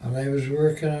 And I was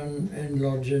working in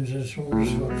lodgings and so on and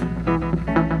so forth.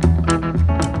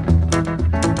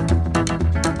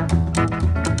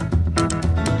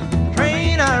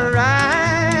 Train I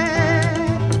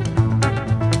ride,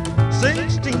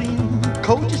 16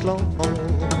 coaches long.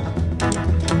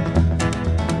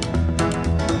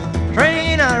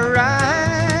 Train I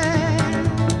ride,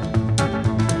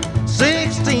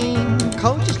 16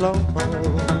 coaches long.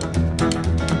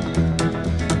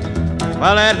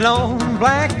 Well, that long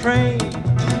black train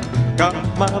got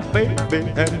my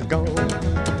baby and gone.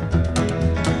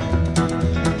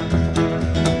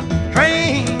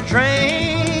 Train,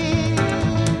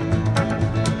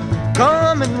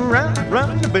 coming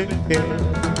round the bend.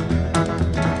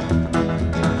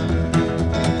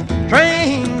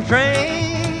 Train,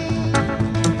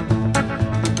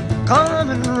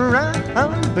 coming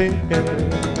round the bend.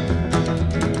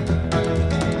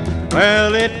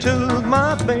 Well, it took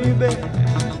my baby,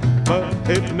 but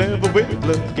it never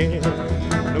will again.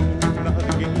 No, not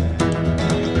again.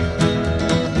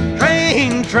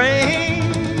 Train,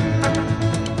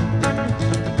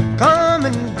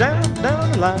 coming down the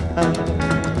line.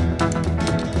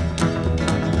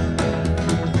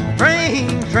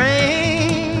 Train,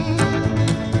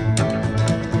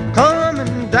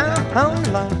 coming down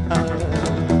the line.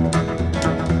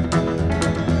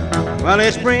 Well,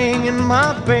 it's bringing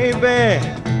my baby,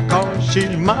 'cause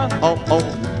she's my all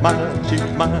mine, she's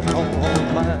mine, all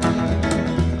mine.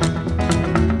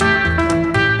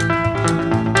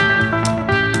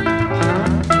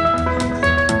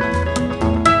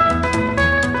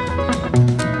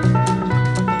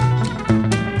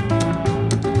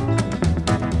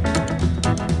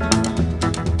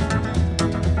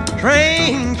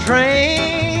 Train,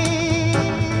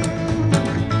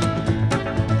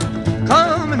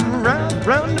 coming round the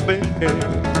bend,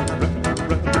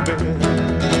 round the bend.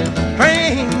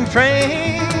 Train,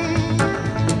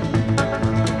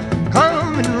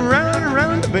 coming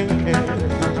round the bend.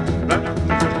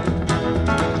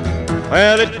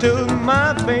 Well, it took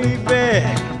my baby,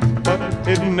 but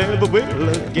it never will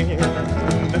again,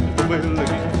 never will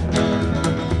again.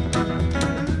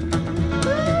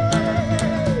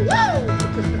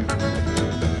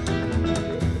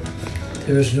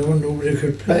 there was nobody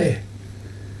could play.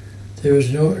 There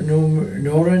was no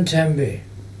in Tenby.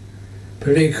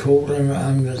 Billy Cole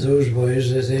and those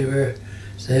boys,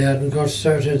 they hadn't got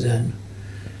started then.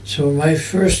 So my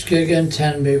first gig in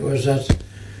Tenby was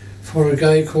for a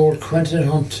guy called Quentin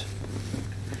Hunt.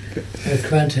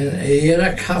 Quentin, he had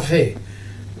a cafe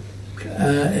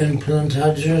in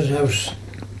Plantagenet's house.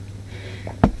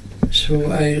 So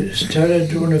I started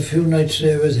doing a few nights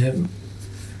there with him,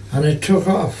 and it took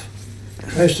off.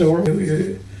 Christ,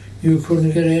 you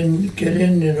couldn't get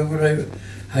in, you know, but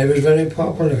I was very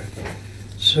popular.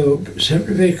 So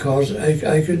simply because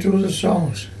I could do the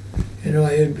songs, you know,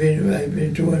 I'd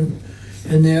been doing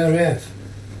in the RF.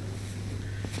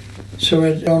 So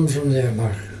I'd gone from there,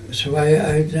 Mark. So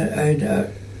I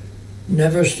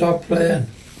never stopped playing.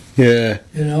 Yeah.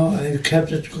 You know, I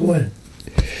kept it going.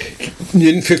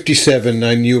 In 57,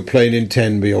 and you were playing in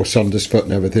Tenby or Saundersfoot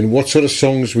and everything. What sort of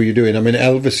songs were you doing? I mean,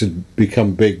 Elvis had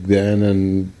become big then,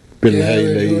 and Bill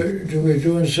Haley. We were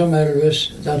doing some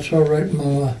Elvis. That's all right,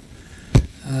 Mama.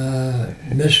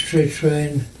 Mystery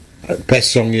Train.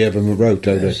 Best song you ever wrote,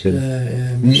 I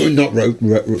reckon. Not wrote,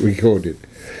 recorded.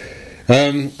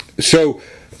 So,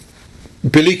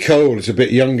 Billy Cole is a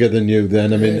bit younger than you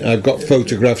then. I mean, I've got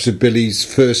photographs of Billy's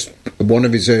one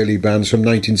of his early bands from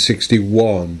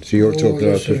 1961. So you're talking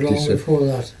about 57. Long before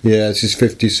that. Yeah, this is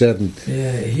 57.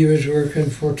 Yeah, he was working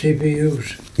for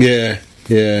TPUs. Yeah,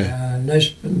 yeah. Nice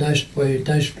boy,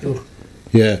 nice bloke.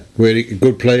 Yeah, really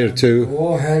good player too.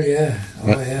 Oh, hell yeah. Oh,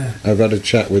 yeah. I've had a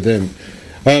chat with him.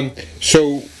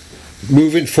 So,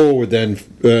 moving forward then,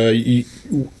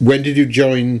 when did you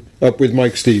join up with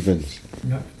Mike Stevens?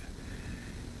 No.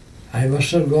 I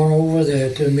must have gone over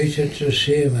there to meet it to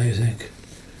see him, I think.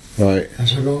 Right.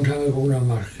 That's a long time ago now,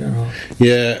 Mark, you know.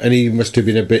 Yeah, and he must have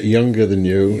been a bit younger than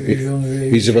you. He was younger.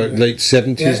 He's about late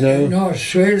 70s now? No,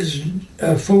 Swales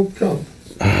Folk Club.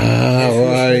 Ah,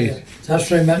 right. That's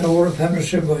where I met all the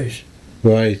Pembrokeshire boys.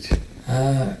 Right.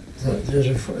 There's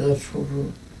a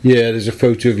photo. Yeah, there's a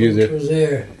photo of you there.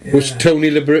 There. Yeah. Was Tony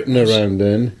LeBritton around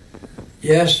then?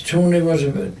 Yes, Tony was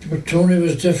but Tony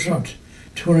was different.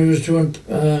 Tony was doing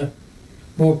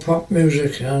more pop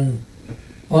music and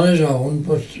on his own,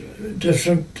 but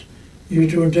different. You were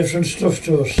doing different stuff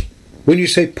to us. When you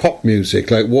say pop music,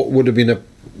 like what would have been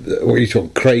what are you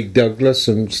talking, Craig Douglas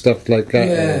and stuff like that?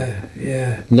 Yeah,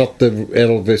 yeah. Not the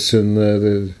Elvis and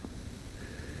the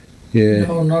yeah.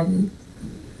 No, not.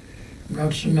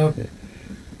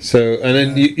 So, and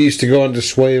then you used to go on to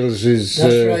Swales's...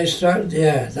 That's where I started,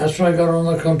 yeah. That's where I got on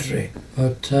the country.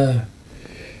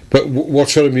 But what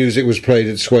sort of music was played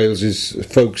at Swales's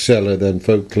folk cellar then,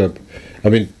 folk club? I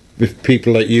mean, if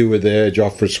people like you were there,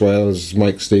 Joffrey Swales,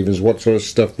 Mike Stevens, what sort of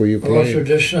stuff were you playing? Oh,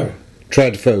 traditional.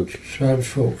 Trad folk? Trad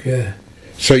folk, yeah.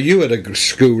 So you had a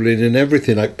schooling in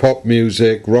everything, like pop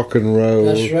music, rock and roll...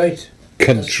 That's right.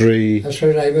 Country. That's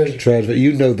right, I was.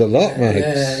 You know the lot, Max.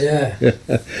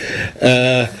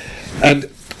 Yeah. And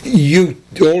you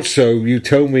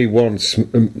told me once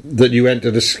that you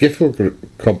entered a skiffle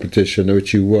competition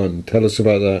which you won. Tell us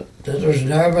about that. That was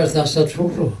nervous, that's that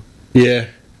photo. Yeah.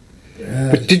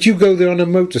 But did you go there on a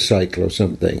motorcycle or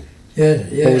something?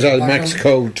 Yeah. Or was that Max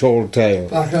Cole Tall Tale?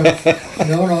 Back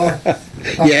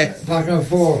and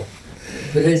forth.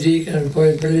 Billy Deacon,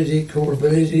 Billy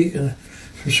Deacon.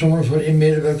 For someone who he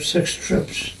made about 6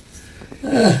 trips.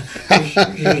 It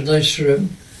was nice for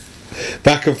him.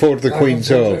 Back and forth to the Queen's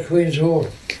Hall. The Queen's Hall.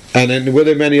 And then were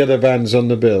there many other bands on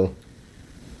the bill?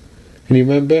 Can you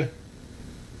remember?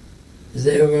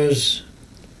 There was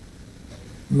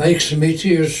Mike's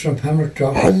Meteors from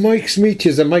Pembrokeshire. Oh, Mike's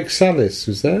Meteors and Mike Salis,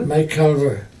 was that? Mike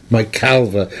Calver.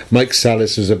 Mike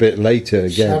Salis was a bit later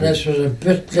again. Salis was a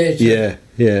bit later.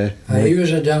 Yeah. He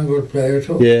was a damn good player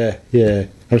too. Yeah.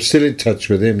 I'm still in touch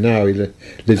with him now. He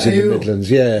lives in the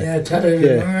Midlands. Yeah, tell him.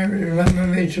 Remember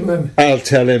me to him. I'll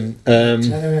tell him. Tell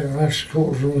him Max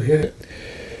Cole from here.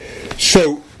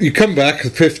 So you come back, the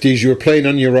 50s. You were playing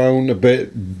on your own a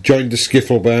bit. Joined the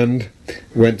skiffle band.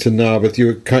 Went to Narberth. You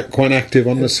were quite active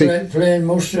on the scene. Playing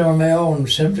mostly on my own,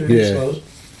 simply because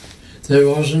there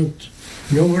wasn't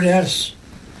nobody else.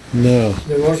 No.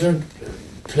 There wasn't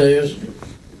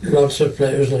lots of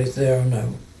players like there are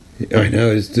now. I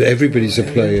know, everybody's a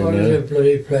player now. Everybody's a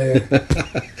bloody player.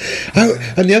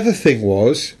 And the other thing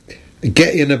was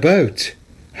getting about.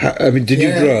 I mean, did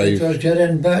you drive? It was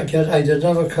getting back. I didn't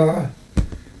have a car.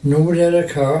 Nobody had a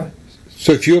car.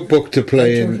 So if you're booked to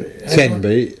play in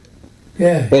Tenby,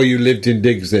 or you lived in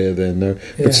Diggs there then, though,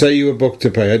 but say you were booked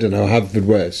to play, I don't know,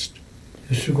 Haverfordwest.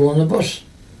 Used to go on the bus.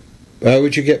 How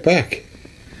would you get back?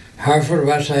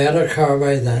 Haverfordwest, I had a car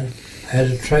by then. I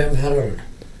had a Triumph Herald.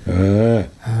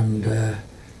 And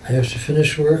I I used to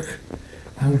finish work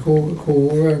and go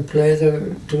over and play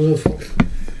do the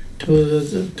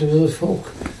folk.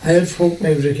 I had folk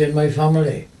music in my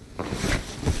family.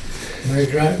 My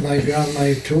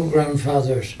two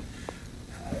grandfathers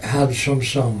had some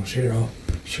songs, you know,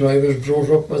 so I was brought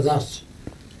up with that.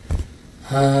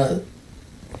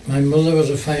 My mother was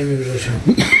a fine musician.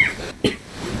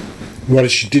 What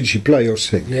did she play or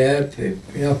sing? Yeah,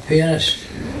 pianist.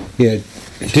 Yeah.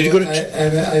 Did you go to?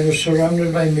 I was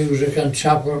surrounded by music and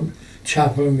chapel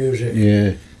music.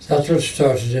 Yeah. That's what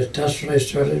started it. That's when I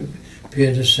started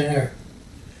being a singer.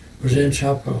 Was in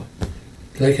chapel,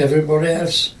 like everybody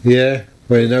else. Yeah.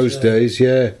 Well, in those days,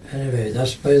 yeah. Anyway,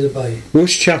 that's by the by.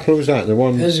 Which chapel was that? The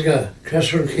one? Pisgah,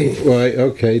 Cresswell Quay. Right,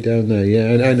 okay, down there,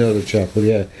 yeah. I know the chapel,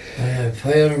 yeah.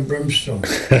 Fire and brimstone.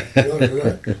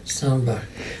 Stand back.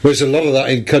 Well, there's a lot of that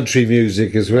in country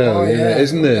music as well, oh, yeah,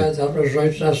 isn't there? Yeah, that was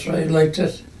right, that's right, I liked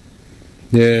it.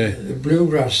 Yeah. The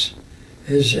bluegrass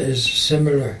is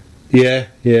similar. Yeah.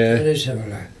 Very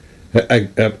similar.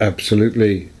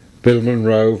 Absolutely. Bill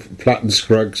Monroe, Platt and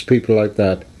Scruggs, people like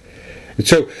that.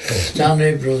 So,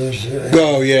 Stanley Brothers.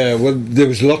 Oh yeah, well there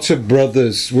was lots of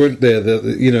brothers, weren't there?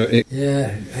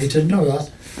 Yeah, I didn't know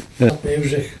that. Yeah.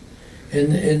 Music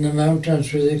in the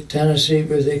mountains with Tennessee,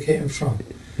 where they came from.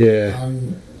 Yeah.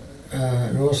 And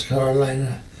North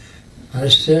Carolina, and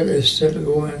it's still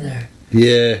going there.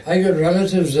 Yeah. I got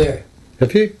relatives there.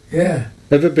 Have you? Yeah.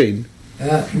 Ever been?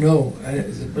 No,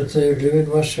 but they live in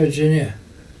West Virginia.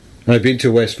 I've been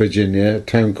to West Virginia, a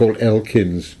town called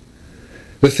Elkins.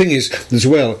 The thing is, as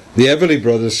well, the Everly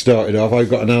Brothers started off, I've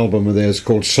got an album of theirs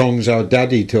called Songs Our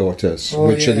Daddy Taught Us,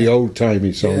 which are the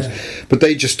old-timey songs. Yeah. But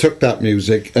they just took that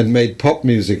music and made pop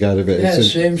music out of it. Yeah,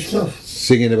 same stuff.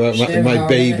 Singing about my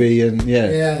baby and,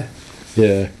 Yeah.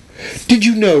 Did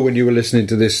you know when you were listening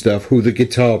to this stuff who the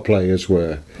guitar players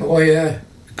were? Oh, yeah.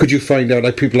 Could you find out,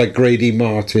 like people like Grady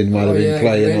Martin might have been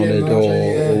playing Grady on it, Martin,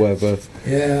 or whoever?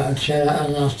 Yeah, and Chet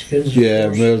and Atkins. Yeah,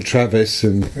 Merle Travis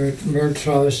and... Merle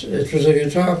Travis. It was the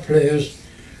guitar players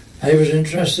I was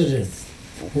interested in.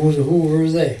 Who were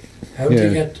they? How to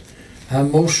get...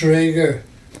 Mo Schrager,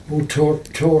 who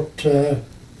taught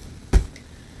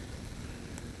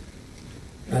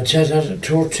Chet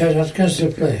Atkins to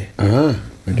play. I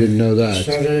didn't know that.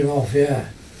 Started him off, yeah.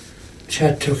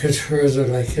 Chet took it further,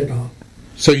 like, you know.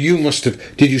 So you must have...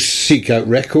 Did you seek out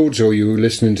records, or were you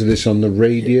listening to this on the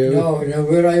radio? No,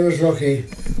 where I was lucky,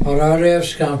 or RAF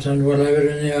Scampton, when I was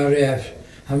in the RAF,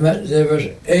 there was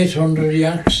 800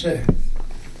 Yanks there.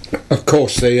 Of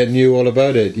course, they knew all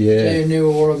about it, yeah. They knew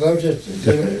all about it,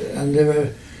 and there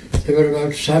were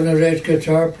about 7 or 8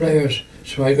 guitar players,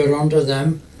 so I got onto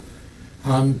them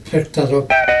and picked that up.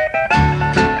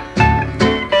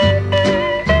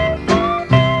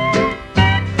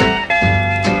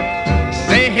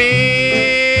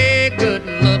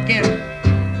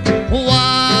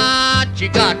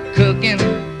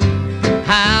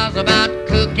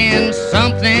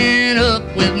 Something up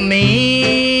with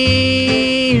me.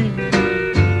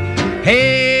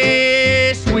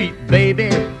 Hey, sweet baby,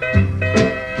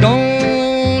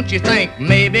 don't you think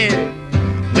maybe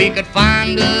we could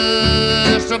find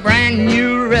us a brand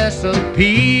new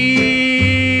recipe?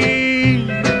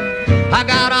 I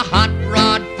got a hot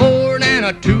rod Ford and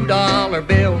a $2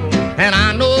 bill, and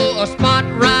I know a spot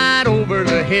right over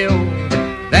the hill.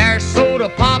 There's soda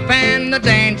pop and the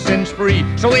dancing's free,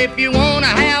 so if you wanna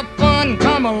have fun,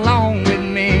 come along with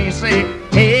me. Say,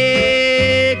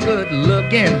 hey, good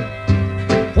looking,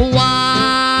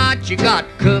 what you got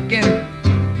cooking?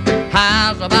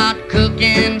 How's about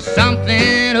cooking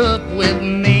something up with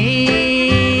me?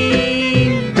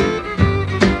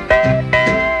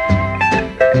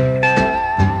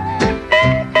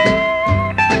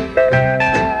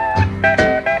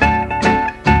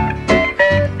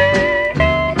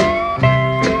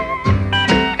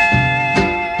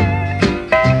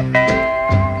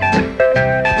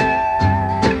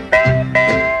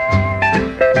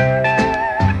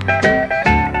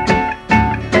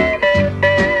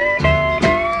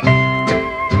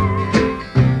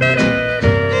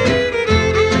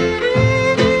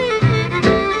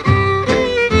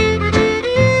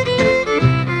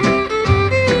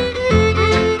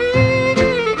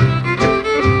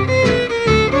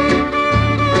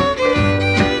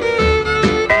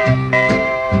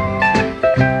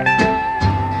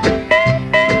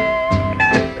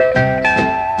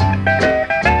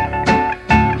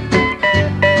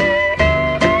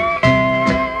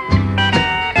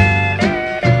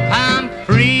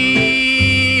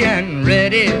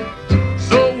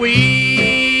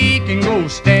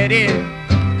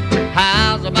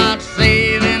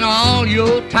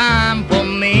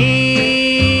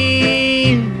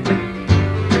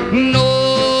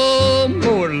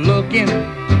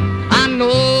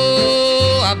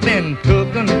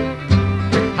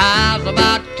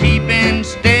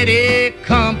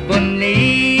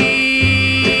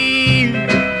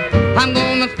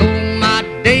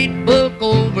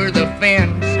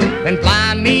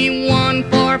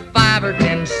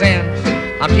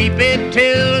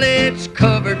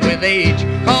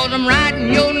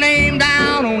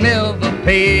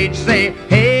 page say,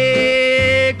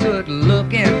 hey, good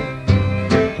looking,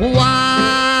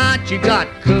 what you got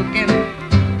cooking?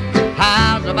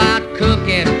 How's about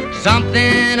cooking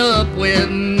something up with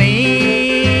me?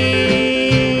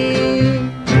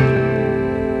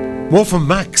 More from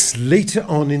Max later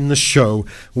on in the show.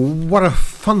 What a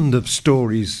fund of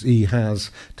stories he has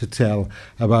to tell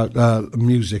about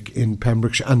music in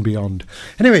Pembrokeshire and beyond.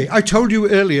 Anyway, I told you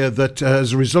earlier that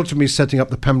as a result of me setting up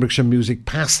the Pembrokeshire Music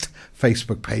Past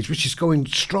Facebook page, which is going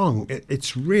strong,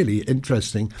 it's really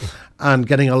interesting and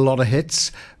getting a lot of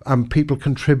hits and people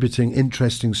contributing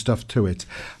interesting stuff to it.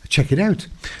 Check it out.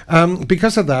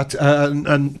 Because of that,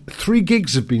 and 3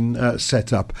 gigs have been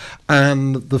set up,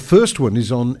 and the first one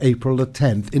is on April the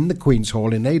 10th in the Queen's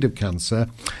Hall in aid of cancer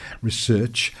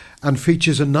research, and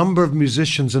features a number of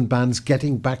musicians and bands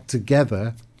getting back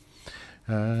together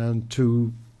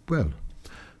to, well,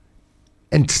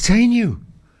 entertain you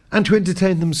and to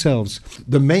entertain themselves.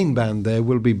 The main band there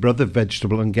will be Brother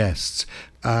Vegetable and guests,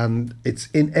 and it's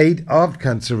in aid of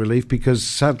cancer relief because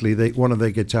sadly one of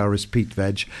their guitarists, Pete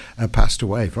Veg, passed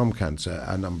away from cancer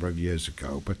a number of years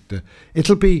ago. But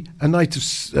it'll be a night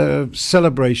of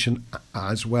celebration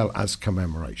as well as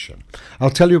commemoration. I'll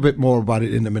tell you a bit more about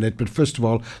it in a minute, but first of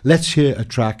all, let's hear a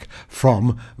track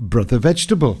from Brother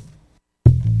Vegetable.